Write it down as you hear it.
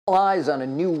All eyes on a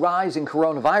new rise in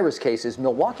coronavirus cases,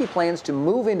 Milwaukee plans to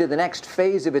move into the next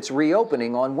phase of its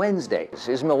reopening on Wednesday.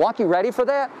 Is Milwaukee ready for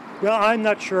that? Well, I'm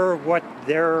not sure what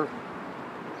their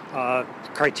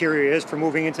criteria is for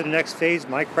moving into the next phase.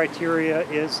 My criteria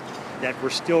is that we're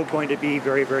still going to be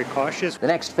very, very cautious. The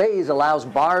next phase allows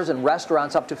bars and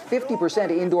restaurants up to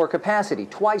 50% indoor capacity,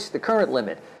 twice the current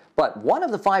limit. But one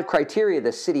of the 5 criteria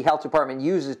the city health department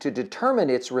uses to determine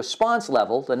its response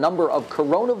level, the number of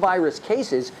coronavirus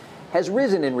cases, has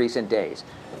risen in recent days.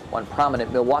 One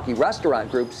prominent Milwaukee restaurant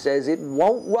group says it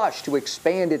won't rush to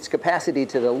expand its capacity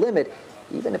to the limit,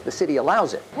 even if the city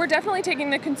allows it. We're definitely taking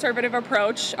the conservative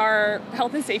approach. Our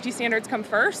health and safety standards come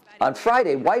first. On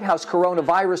Friday, White House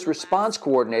coronavirus response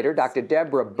coordinator Dr.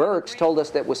 Deborah Birx told us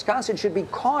that Wisconsin should be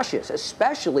cautious,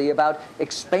 especially about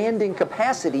expanding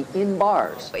capacity in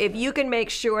bars. If you can make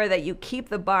sure that you keep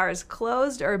the bars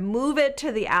closed or move it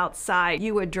to the outside,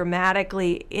 you would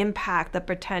dramatically impact the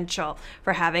potential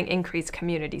for having increased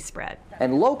community spread.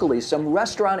 And locally, some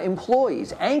restaurant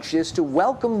employees, anxious to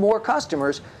welcome more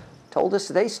customers, told us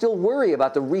they still worry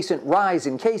about the recent rise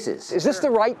in cases. Is this the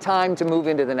right time to move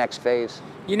into the next phase?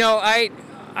 You know, I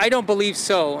don't believe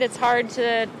so. It's hard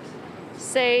to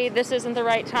say this isn't the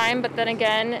right time, but then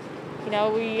again, you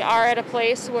know, we are at a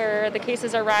place where the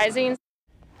cases are rising.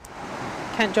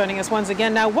 Kent joining us once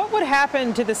again. Now, what would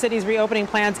happen to the city's reopening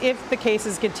plans if the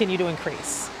cases continue to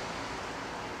increase?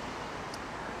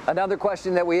 Another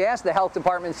question that we asked, the health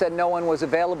department said no one was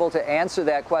available to answer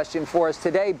that question for us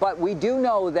today, but we do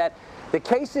know that the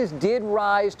cases did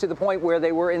rise to the point where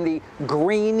they were in the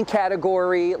green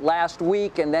category last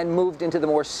week and then moved into the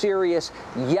more serious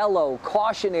yellow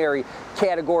cautionary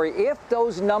category. If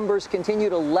those numbers continue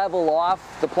to level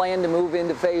off, the plan to move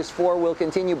into phase 4 will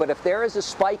continue, but if there is a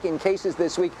spike in cases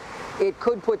this week, it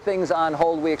could put things on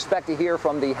hold. We expect to hear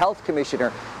from the health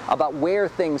commissioner about where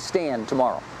things stand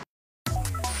tomorrow.